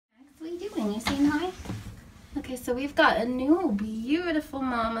Okay, so we've got a new beautiful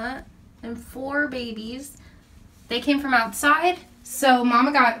mama and 4 babies. They came from outside. So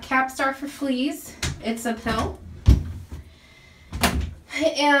mama got Capstar for Fleas. It's a pill.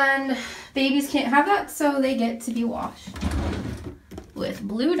 And babies can't have that, so they get to be washed with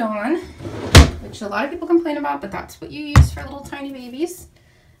Blue Dawn, which a lot of people complain about, but that's what you use for little tiny babies.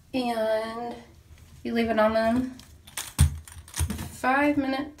 And you leave it on them 5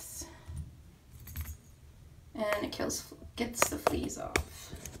 minutes, and it gets the fleas off.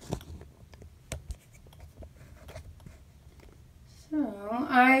 So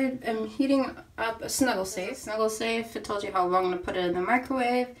I am heating up a Snuggle Safe. Snuggle Safe, it tells you how long to put it in the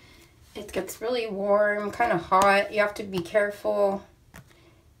microwave. It gets really warm, kind of hot. You have to be careful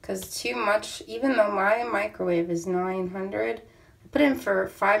because too much, even though my microwave is 900, I put it in for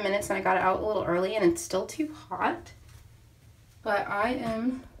 5 minutes and I got it out a little early and it's still too hot. But I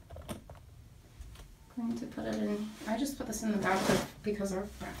am going to put it in. I just put this in the bathroom because our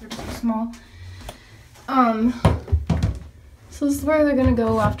bathroom's so small. So this is where they're gonna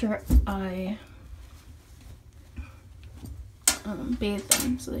go after I bathe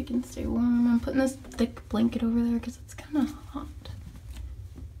them, so they can stay warm. I'm putting this thick blanket over there because it's kind of hot.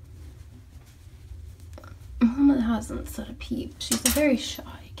 Mama hasn't said a peep. She's a very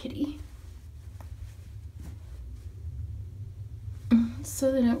shy kitty.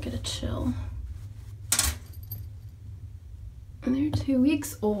 So they don't get a chill. And they're 2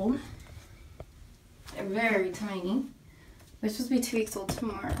 weeks old. They're very tiny. They're supposed to be 2 weeks old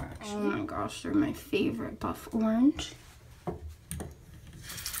tomorrow, actually. Oh my gosh, they're my favorite buff orange. I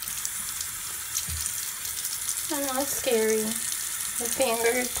know, it's scary. The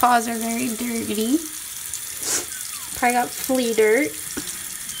fingers, paws are very dirty. Probably got flea dirt.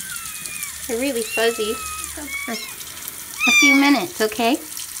 They're really fuzzy. For a few minutes, okay?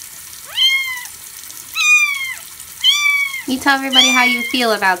 You tell everybody how you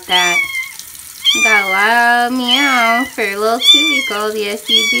feel about that. You got a loud meow for a little 2-week-old. Yes,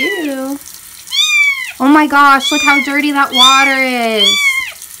 you do. Oh my gosh, look how dirty that water is.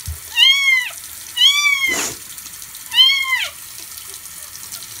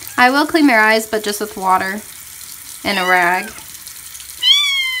 I will clean their eyes, but just with water and a rag.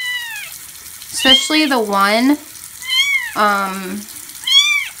 Especially the one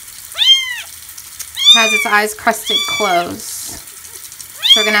has its eyes crusted closed.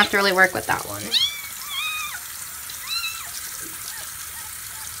 So we're gonna have to really work with that one. There's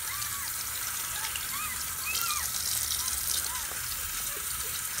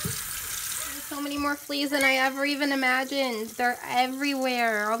so many more fleas than I ever even imagined. They're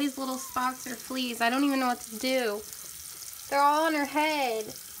everywhere. All these little spots are fleas. I don't even know what to do. They're all on her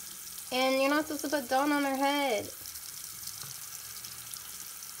head. And you're not supposed to put Dawn on her head.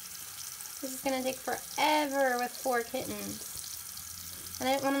 This is gonna take forever with 4 kittens. And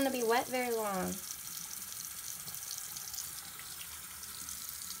I didn't want them to be wet very long.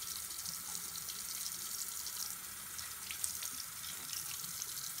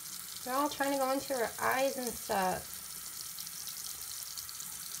 They're all trying to go into her eyes and stuff.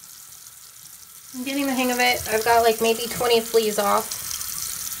 I'm getting the hang of it. I've got like maybe 20 fleas off.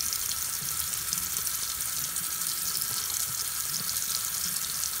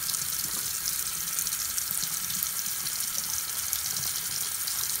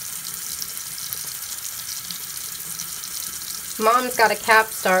 Mom's got a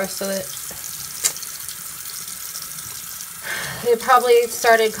Capstar, so it probably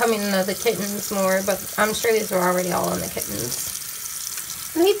started coming to the kittens more, but I'm sure these were already all on the kittens.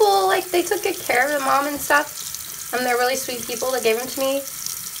 And people, like, they took good care of the mom and stuff, and they're really sweet people that gave them to me.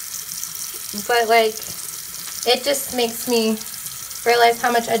 But, like, it just makes me realize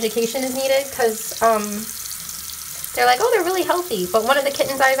how much education is needed, because, they're like, oh, they're really healthy, but one of the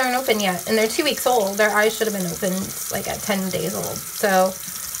kitten's eyes aren't open yet, and they're 2 weeks old. Their eyes should have been open, like, at 10 days old. So,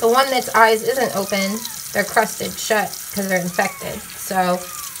 the one that's eyes isn't open, they're crusted shut because they're infected. So,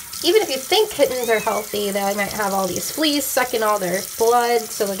 even if you think kittens are healthy, they might have all these fleas sucking all their blood,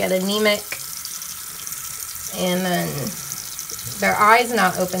 so they'll get anemic. And then, their eyes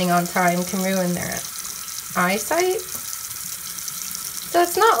not opening on time can ruin their eyesight. So,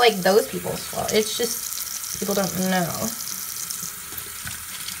 it's not like those people's fault. It's just people don't know.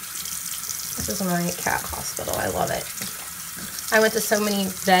 This is my cat hospital. I love it. I went to so many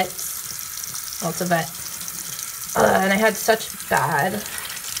vets. Well, it's a vet. And I had such bad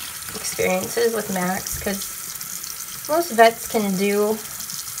experiences with Max because most vets can do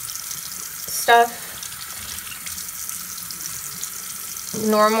stuff,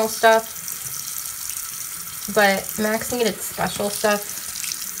 normal stuff, but Max needed special stuff.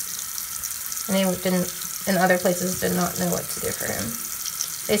 And they didn't in other places did not know what to do for him.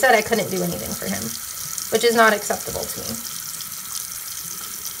 They said I couldn't do anything for him, which is not acceptable to me.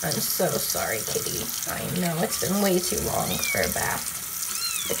 I'm so sorry, kitty. I know it's been way too long for a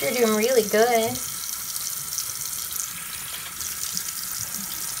bath, but you're doing really good.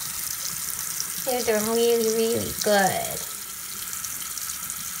 You're doing really, really good.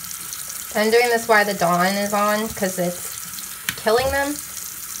 I'm doing this while the dawn is on because it's killing them,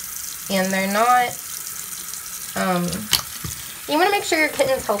 and they're not, you want to make sure your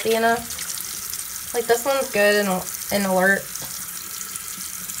kitten's healthy enough. Like this one's good and alert.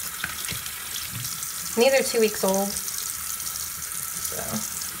 And these are 2 weeks old, so,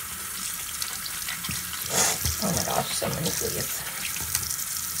 oh my gosh, so many fleas.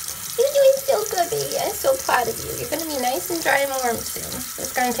 You're doing so good, baby. I'm so proud of you. You're going to be nice and dry and warm soon.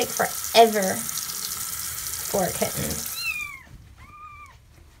 It's going to take forever for a kitten.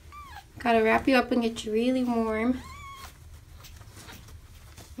 Got to wrap you up and get you really warm.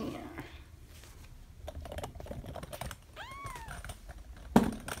 Yeah.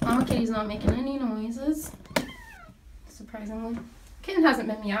 Mama kitty's not making any noises, surprisingly. Kitten hasn't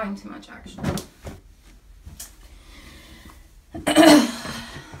been meowing too much, actually.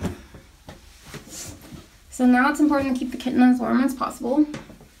 So now it's important to keep the kitten as warm as possible.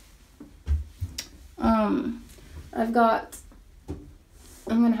 I'm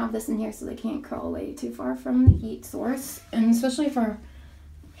going to have this in here so they can't crawl away too far from the heat source. And especially for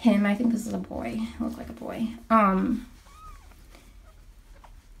him, I think this is a boy. Look like a boy.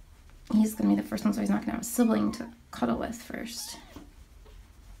 He's going to be the first one, so he's not going to have a sibling to cuddle with first.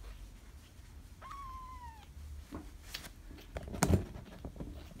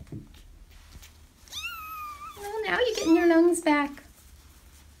 Now you're getting your lungs back.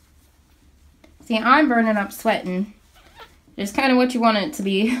 See, I'm burning up sweating. It's kind of what you want it to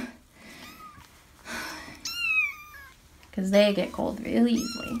be. Because they get cold really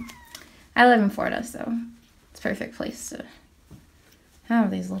easily. I live in Florida, so it's a perfect place to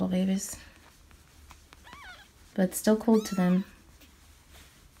have these little babies. But it's still cold to them.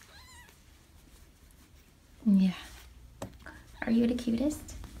 Yeah. Are you the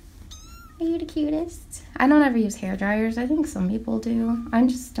cutest? Are you the cutest? I don't ever use hair dryers. I think some people do. I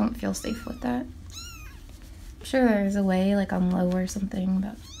just don't feel safe with that. I'm sure there's a way, like on low or something,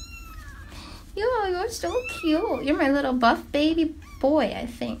 but... Yo, you're so cute. You're my little buff baby boy, I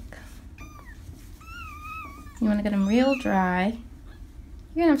think. You want to get them real dry.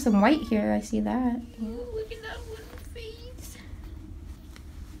 You're going to have some white here. I see that. Ooh, look at that little face.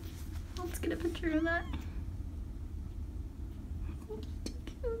 Let's get a picture of that.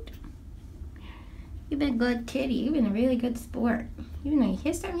 You've been a good kitty. You've been a really good sport. Even though you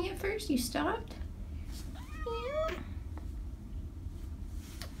hissed at me at first, you stopped. Yeah.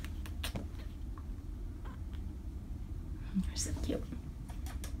 You're so cute.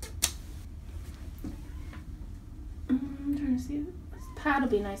 I'm trying to see if this pad will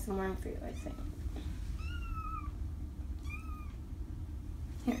be nice and warm for you, I think.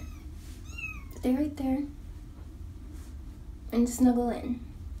 Here. Stay right there. And snuggle in.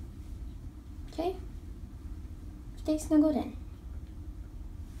 Okay? Stay snuggled in.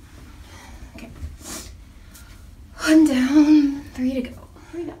 Okay. 1 down, 3 to go.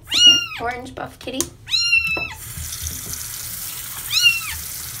 Here we go. Orange buff kitty.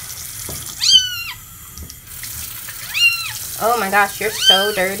 Oh my gosh, you're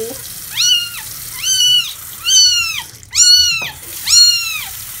so dirty.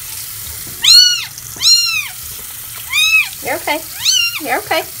 You're okay. You're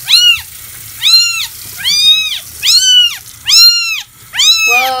okay.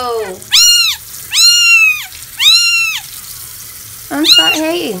 Whoa. I'm sorry.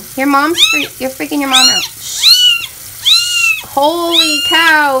 Hey, your mom's you're freaking your mom out. Shh. Holy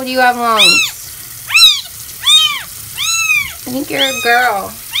cow, do you have lungs? I think you're a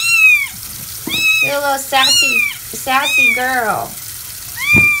girl. You're a little sassy girl.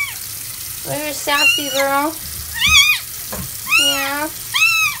 You're a sassy girl. Yeah.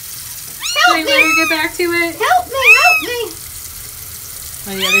 Help me! Let her get back to it. Help me! Help me!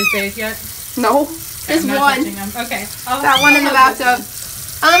 Are the others bathed yet? No, just one. Okay. That one in the bathtub.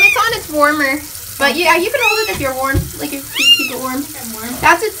 It's on its warmer, but yeah, you can hold it if you're warm. Like if you keep it warm. I'm warm.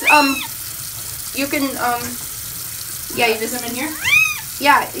 That's its You can Yeah, you just them in here.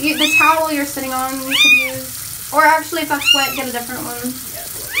 Yeah, the towel you're sitting on you could use, or actually if that's wet, get a different one. Yeah,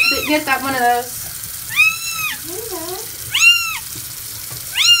 get that one of those.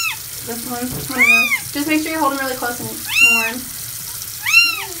 This one of those. Just make sure you hold them really close and warm.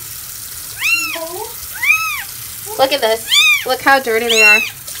 Look at this. Look how dirty they are.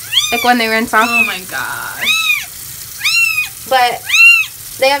 Like when they rinse off. Oh my gosh. But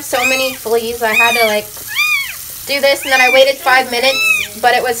they have so many fleas, I had to like do this, and then I waited 5 minutes,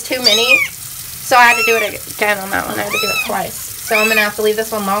 but it was too many. So I had to do it again on that one. I had to do it twice. So I'm going to have to leave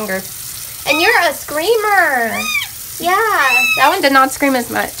this one longer. And you're a screamer. Yeah. That one did not scream as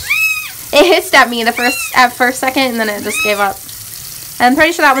much. It hissed at me at first second, and then it just gave up. I'm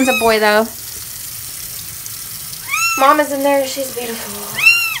pretty sure that one's a boy, though. Mom is in there. She's beautiful.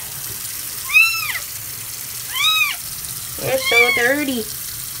 You're so dirty.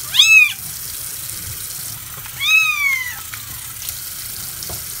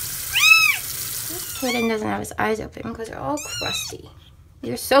 Kitten doesn't have his eyes open because they're all crusty.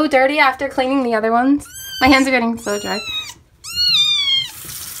 You're so dirty after cleaning the other ones. My hands are getting so dry.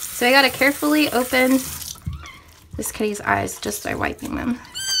 So I gotta carefully open this kitty's eyes just by wiping them.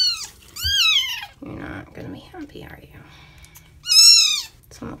 You're not gonna be happy, are you?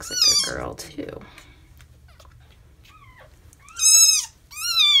 This one looks like a girl too.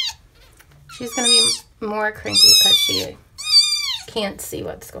 She's gonna be more cranky because she can't see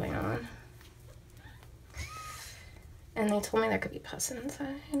what's going on. And they told me there could be pus inside.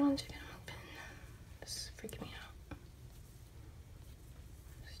 I don't want to get them open. This is freaking me out.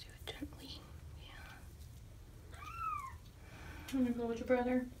 Just do it gently. Yeah. I'm gonna go with your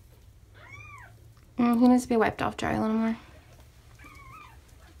brother. He needs to be wiped off dry a little more.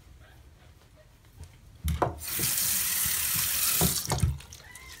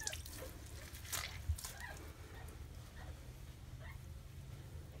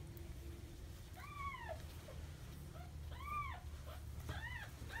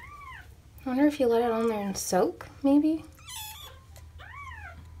 I wonder if you let it on there and soak, maybe?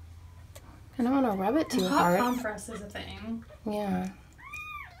 I don't want to rub it too hard. Hot compress is a thing. Yeah.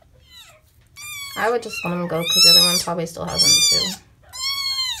 I would just let him go because the other one probably still has them too.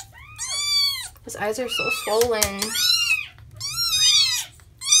 His eyes are so swollen.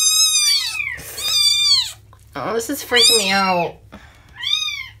 Oh, this is freaking me out.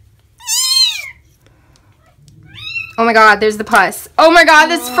 Oh my god, there's the pus. Oh my god,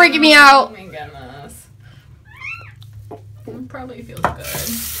 this is freaking me out. Oh my goodness. It probably feels good.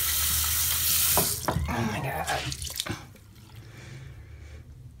 Oh my god.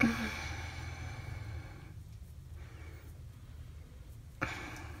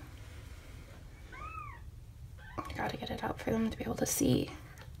 I gotta get it out for them to be able to see.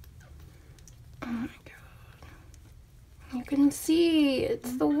 Oh my god. You can see.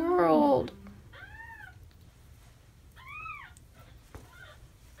 It's the world.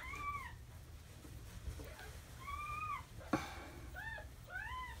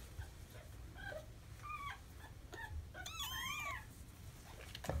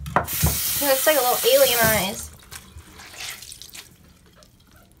 It looks like a little alien eyes.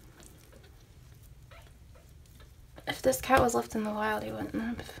 If this cat was left in the wild, he wouldn't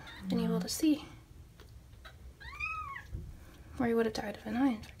have been able to see. Or he would have died of an eye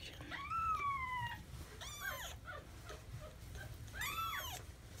infection.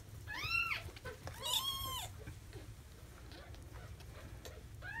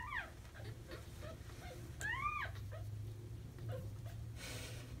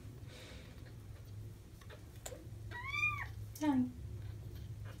 Yeah.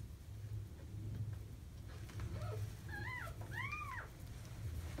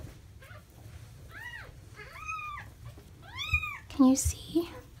 Can you see?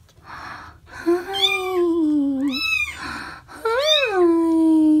 Hi. Hi.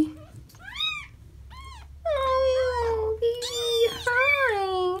 Oh, baby.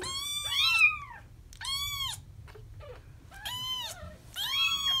 Hi.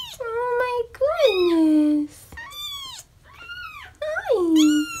 Oh my goodness. Hi.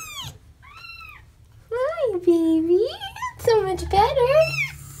 Hi, baby. So much better.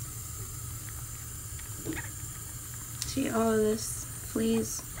 See all of this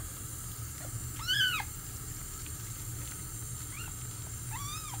fleas.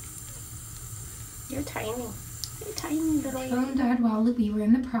 You're tiny. You're tiny little. Phone died while we were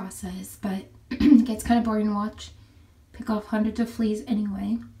in the process, but it gets kind of boring to watch. Pick off hundreds of fleas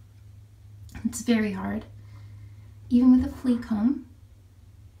anyway. It's very hard. Even with a flea comb.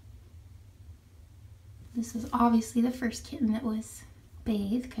 This was obviously the first kitten that was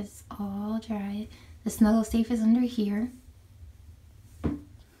bathed because it's all dry. The snuggle safe is under here.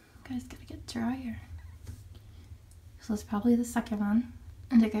 Guys, gotta get drier. So it's probably the second one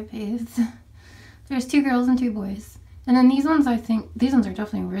to get bathed. There's 2 girls and 2 boys. And then these ones, I think, these ones are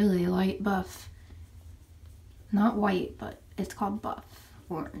definitely really light buff. Not white, but it's called buff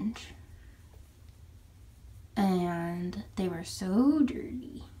orange. And they were so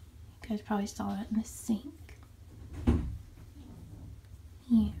dirty. guys probably saw that in the sink.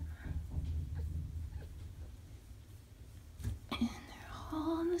 Yeah. And they're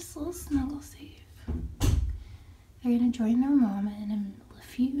all in this little snuggle safe. They're gonna join their mama in a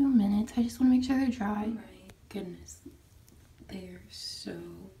few minutes. I just want to make sure they're dry. Oh my goodness. They're so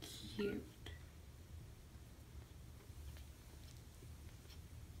cute.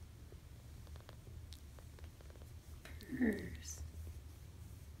 Purrs.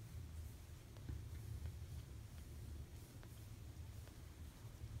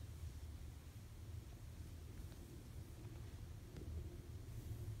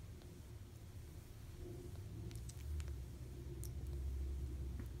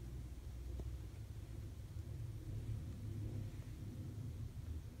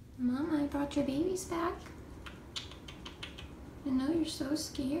 Mama, I brought your babies back. I know you're so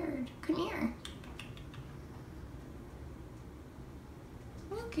scared. Come here.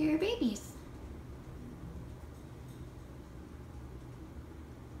 Look, here are your babies.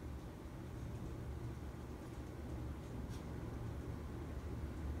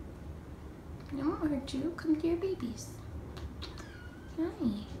 No won't hurt you. Come to your babies. Hi.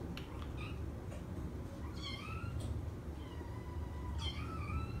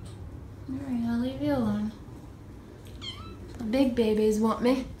 Alright, I'll leave you alone. The big babies want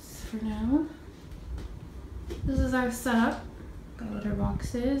me for now. This is our setup. Got litter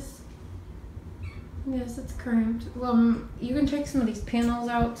boxes. Yes, it's cramped. Well, you can take some of these panels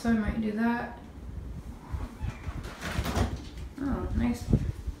out, so I might do that. Oh, nice one.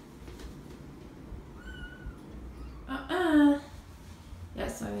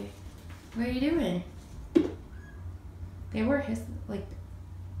 Yes, sorry. What are you doing? They were hissing,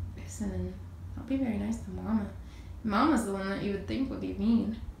 and I'll be very nice to Mama. Mama's the one that you would think would be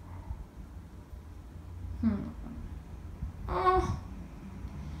mean. Oh. Oh.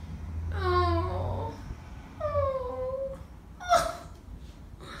 Oh.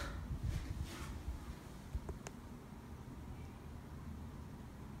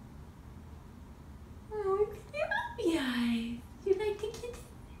 Oh, you eyes. You like the kitty?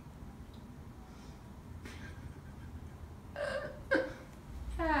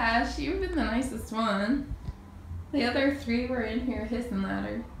 Ash, you've been the nicest one. The other three were in here hissing at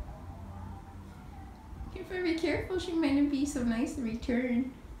her. You better be careful, she might not be so nice in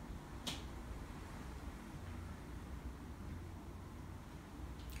return.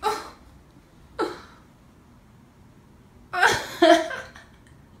 Oh.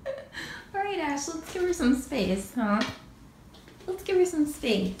 Alright, Ash, let's give her some space, huh? Let's give her some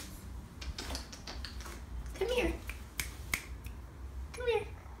space. Come here. Come here.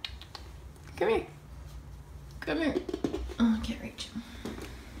 Come here. Come here. Oh, I can't reach him.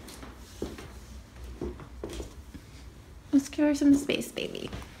 Let's give her some space, baby.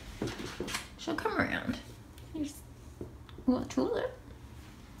 She'll come around. Here's a little tulip.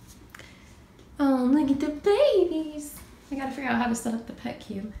 Oh, look at the babies. I gotta figure out how to set up the pet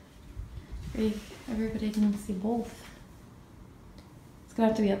cube. Everybody can see both. It's gonna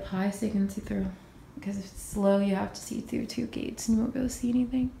have to be up high so you can see through. Because if it's low, you have to see through 2 gates and you won't be able to see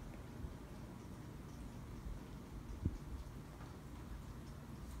anything.